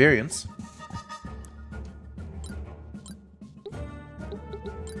grab experience.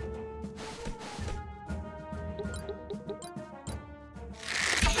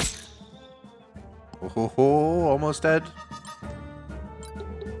 Oh ho ho, almost dead.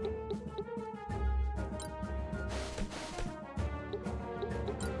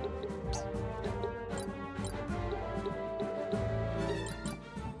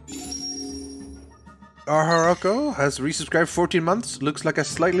 Our Harako has resubscribed 14 months. Looks like a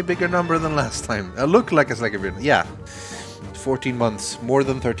slightly bigger number than last time. Look like a slightly bigger. Yeah. 14 months. More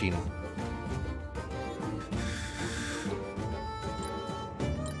than 13.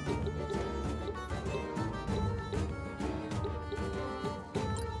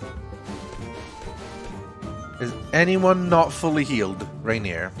 Is anyone not fully healed?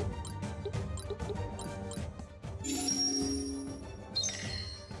 Renier.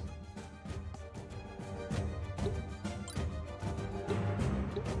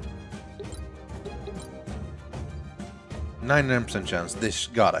 %, chance this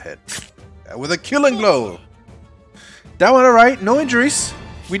gotta hit with a killing blow. That one alright, no injuries.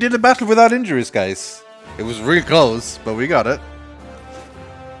 We did a battle without injuries, guys. It was real close, but we got it.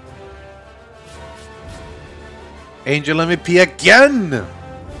 Angel MVP again!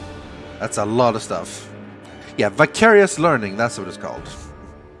 That's a lot of stuff. Yeah, vicarious learning, that's what it's called.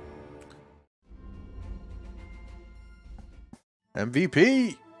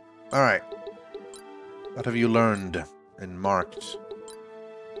 MVP! Alright. What have you learned and marked?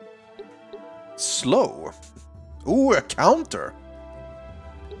 Slow. Ooh, a counter.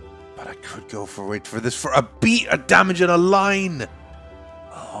 But I could go for wait for this for a beat, a damage and a line.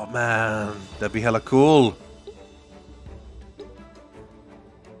 Oh man, that'd be hella cool.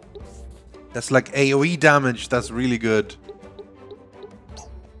 That's like AoE damage. That's really good.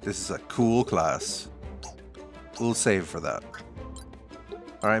 This is a cool class. We'll save for that.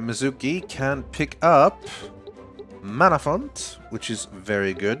 Alright, Mizuki can pick up Mana Font, which is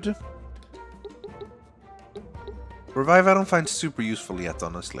very good. Revive I don't find super useful yet,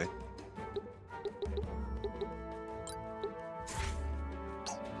 honestly.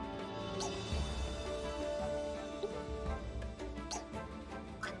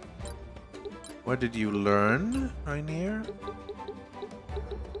 What did you learn, Renier?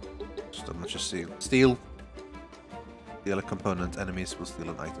 Just much as steal. Steal. The other component enemies will steal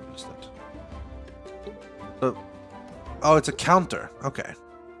an item instead. Oh, it's a counter. Okay.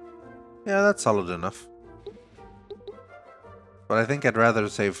 Yeah, that's solid enough. But I think I'd rather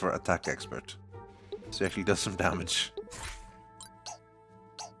save for attack expert. So he actually does some damage.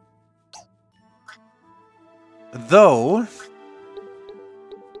 Though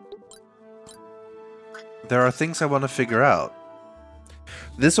there are things I want to figure out.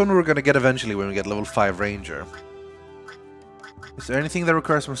 This one we're going to get eventually when we get level 5 Ranger. Is there anything that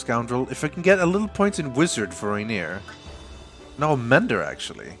requires more Scoundrel? If I can get a little points in Wizard for Renier. No, Mender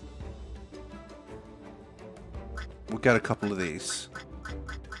actually. We'll get a couple of these.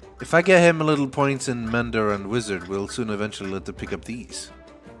 If I get him a little points in Mender and Wizard, we'll soon eventually let him pick up these.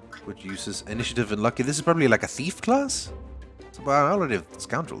 Which uses Initiative and Lucky. This is probably like a Thief class? Well, I already have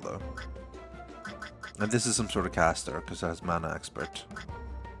Scoundrel though. And this is some sort of caster, because it has Mana Expert.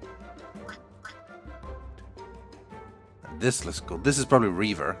 And this looks cool. This is probably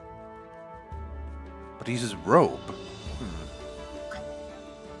Reaver. But he uses Robe.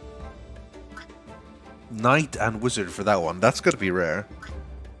 Knight and Wizard for that one. That's going to be rare.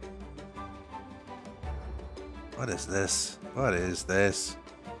 What is this? What is this?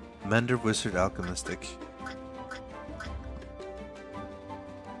 Mender, Wizard, Alchemistic.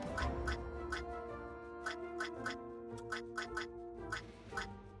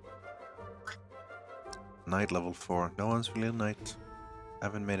 Knight level 4. No one's really a knight. I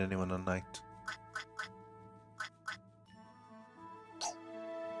haven't made anyone a knight.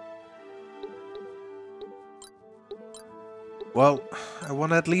 Well, I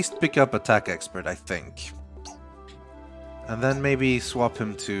want to at least pick up attack expert, I think. And then maybe swap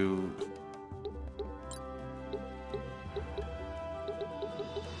him to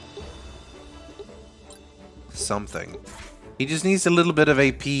something. He just needs a little bit of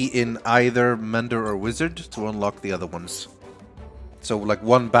AP in either Mender or Wizard to unlock the other ones. So like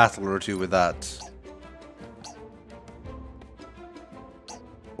one battle or two with that.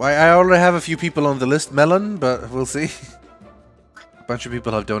 Why, I already have a few people on the list, Melon, but we'll see. A bunch of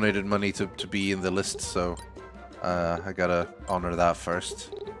people have donated money to be in the list, so I gotta honor that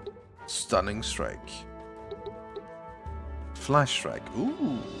first. Stunning Strike. Flash Strike.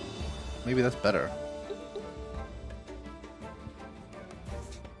 Ooh, maybe that's better.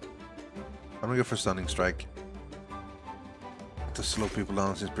 I'm gonna go for Stunning Strike. To slow people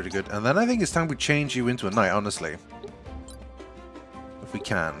down seems pretty good. And then I think it's time we change you into a knight, honestly. If we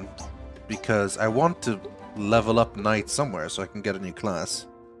can. Because I want to level up knight somewhere so I can get a new class.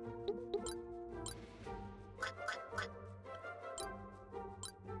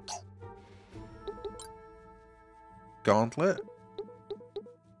 Gauntlet?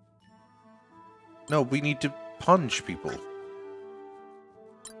 No, we need to punch people.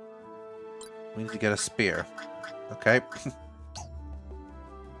 We need to get a spear. Okay.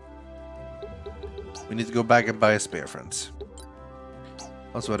 We need to go back and buy a spear, friends.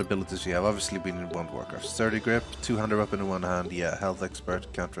 Also, what abilities we have? Obviously, we need one Warcraft. Sturdy Grip, 200 weapon in one hand. Yeah, Health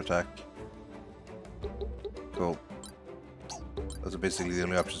Expert, Counterattack. Cool. Those are basically the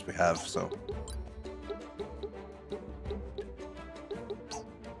only options we have, so.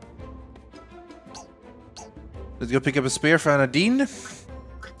 Let's go pick up a spear for Anadine.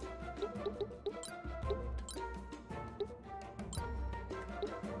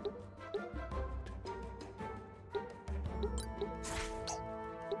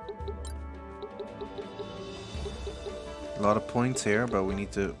 A lot of points here, but we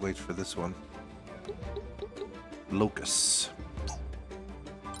need to wait for this one. Locus.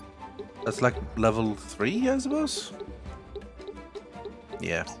 That's like level 3, I suppose?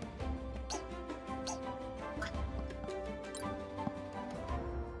 Yeah.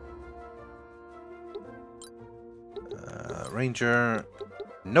 Ranger.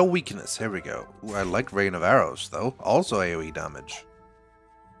 No weakness. Here we go. Ooh, I like Rain of Arrows, though. Also AoE damage.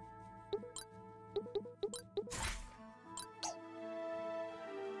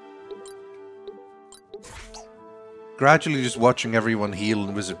 Gradually just watching everyone heal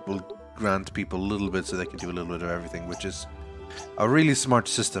and wizard will grant people a little bit so they can do a little bit of everything, which is a really smart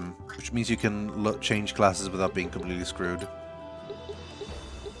system, which means you can change classes without being completely screwed.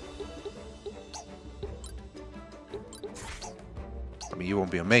 I mean, you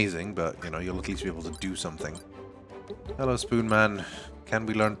won't be amazing, but, you know, you'll at least be able to do something. Hello, Spoon Man. Can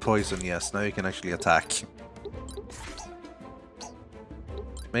we learn poison? Yes, now you can actually attack.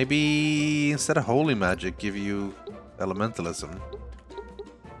 Maybe instead of holy magic, give you elementalism.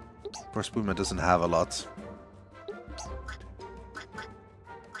 Of course, Spoon Man doesn't have a lot.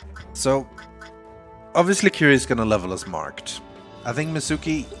 So, obviously Kyrie is gonna level as marked. I think,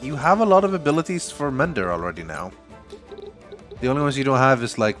 Mizuki, you have a lot of abilities for Mender already now. The only ones you don't have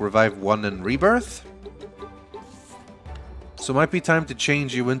is like Revive 1 and Rebirth. So it might be time to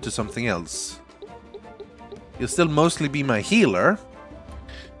change you into something else. You'll still mostly be my healer,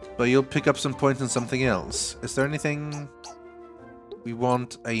 but you'll pick up some points in something else. Is there anything we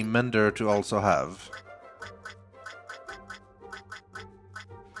want a Mender to also have?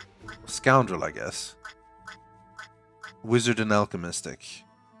 Scoundrel, I guess. Wizard and Alchemistic.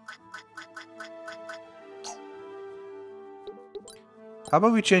 How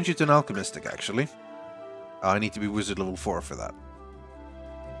about we change it to an Alchemistic, actually? Oh, I need to be Wizard level 4 for that.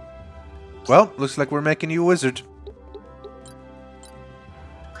 Well, looks like we're making you a Wizard.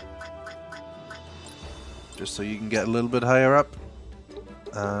 Just so you can get a little bit higher up.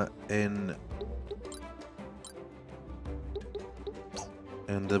 In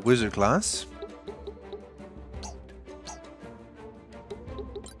the Wizard class.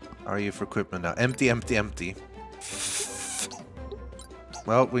 Are you for equipment now? Empty, empty, empty.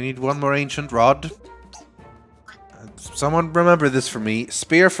 Well, we need one more ancient rod. Someone remember this for me.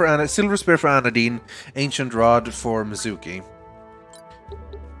 Spear for silver spear for Anadine, ancient rod for Mizuki.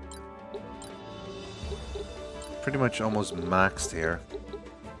 Pretty much almost maxed here.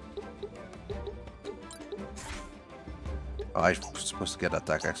 Oh, I was supposed to get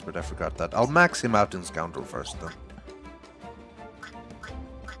attack expert, I forgot that. I'll max him out in Scoundrel first then.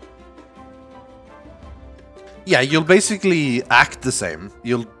 Yeah, you'll basically act the same.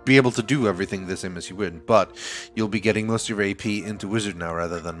 You'll be able to do everything the same as you would, but you'll be getting most of your AP into Wizard now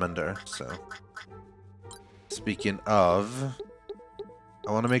rather than Mender, so... Speaking of...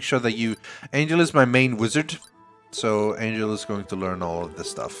 I want to make sure that you... Angel is my main Wizard, so Angel is going to learn all of this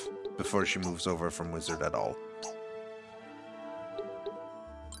stuff before she moves over from Wizard at all.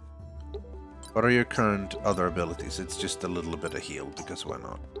 What are your current other abilities? It's just a little bit of heal, because why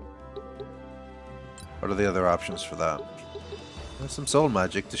not? What are the other options for that? There's some soul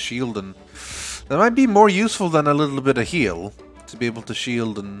magic to shield, and that might be more useful than a little bit of heal to be able to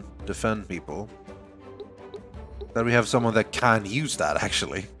shield and defend people. That we have someone that can use that,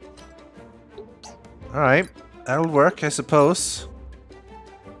 actually. Alright, that'll work, I suppose.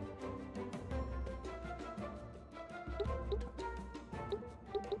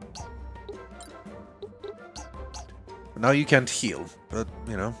 Now you can't heal, but,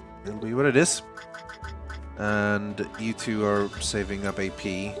 you know, it'll be what it is. And you two are saving up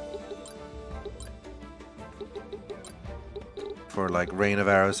AP for like Rain of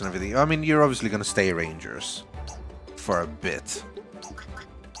Arrows and everything. I mean, you're obviously going to stay Rangers for a bit.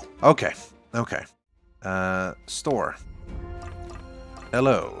 Okay, okay. Store.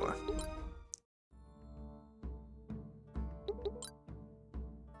 Hello.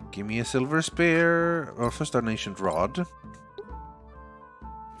 Give me a silver spear, or first an ancient rod.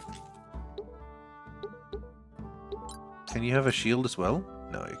 Can you have a shield as well?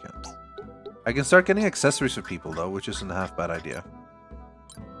 No, you can't. I can start getting accessories for people, though, which isn't a half bad idea.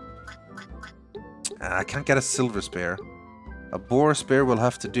 I can't get a silver spear. A boar spear will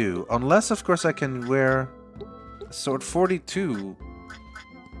have to do. Unless, of course, I can wear a sword 42.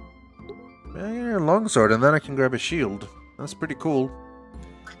 A longsword, and then I can grab a shield. That's pretty cool.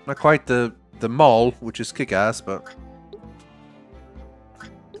 Not quite the maul, which is kick-ass, but...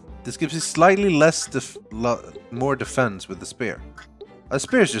 This gives you slightly less more defense with the spear. A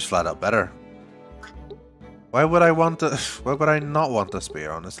spear is just flat out better. Why would I want a... Why would I not want a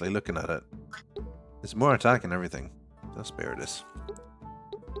spear, honestly, looking at it? It's more attack and everything. Let's spare this.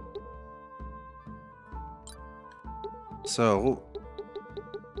 So,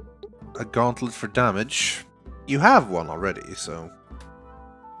 a gauntlet for damage. You have one already, so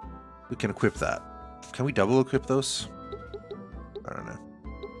we can equip that. Can we double equip those? I don't know.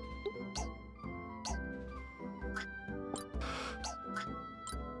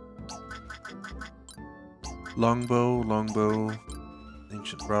 Longbow,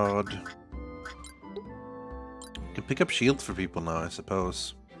 ancient rod. You can pick up shield for people now, I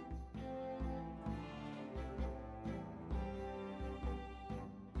suppose.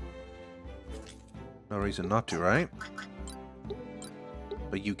 No reason not to, right?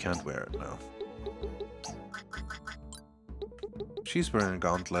 But you can't wear it now. She's wearing a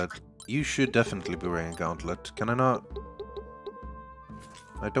gauntlet. You should definitely be wearing a gauntlet. Can I not?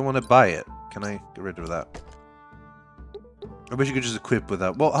 I don't want to buy it. Can I get rid of that? I wish you could just equip with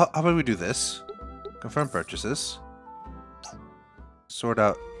that. Well, how about we do this? Confirm purchases. Sort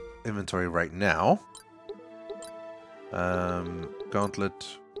out inventory right now.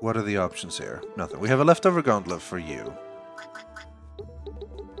 Gauntlet. What are the options here? Nothing. We have a leftover gauntlet for you.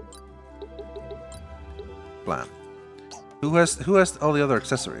 Blam. Who has all the other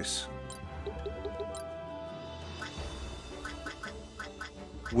accessories?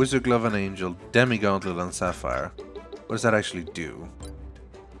 Wizard Glove and Angel, Demi Gauntlet and Sapphire. What does that actually do?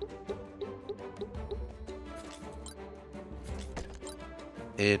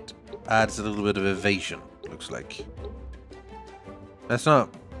 It adds a little bit of evasion, looks like. That's not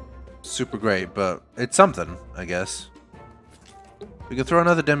super great, but it's something, I guess. We can throw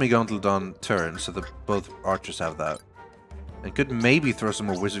another Demi Gauntlet on turn so that both archers have that. And could maybe throw some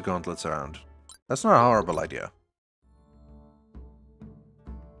more Wizard Gauntlets around. That's not a horrible idea.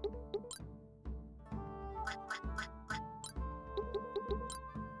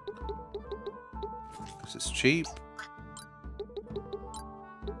 This is cheap.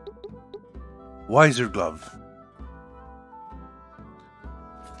 Wiser Glove.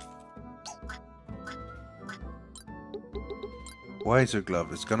 Wiser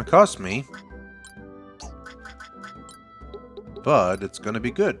Glove. It's gonna cost me. But it's gonna be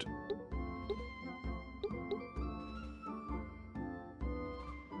good.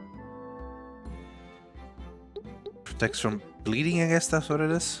 Protects from bleeding, I guess that's what it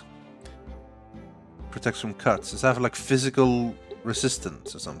is. Protects from cuts. Does that have like physical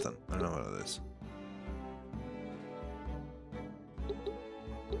resistance or something? I don't know what it is.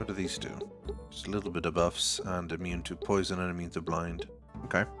 What do these do? Just a little bit of buffs and immune to poison and immune to blind.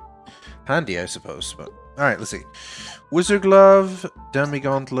 Okay. Handy, I suppose, but... Alright, let's see. Wizard Glove, Demi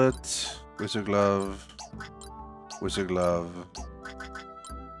Gauntlet, Wizard Glove, Wizard Glove.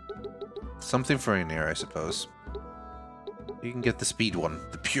 Something for Renier, I suppose. You can get the speed one,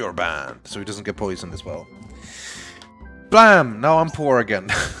 the pure band, so he doesn't get poisoned as well. Blam! Now I'm poor again.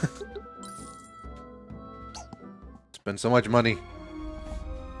 Spend so much money.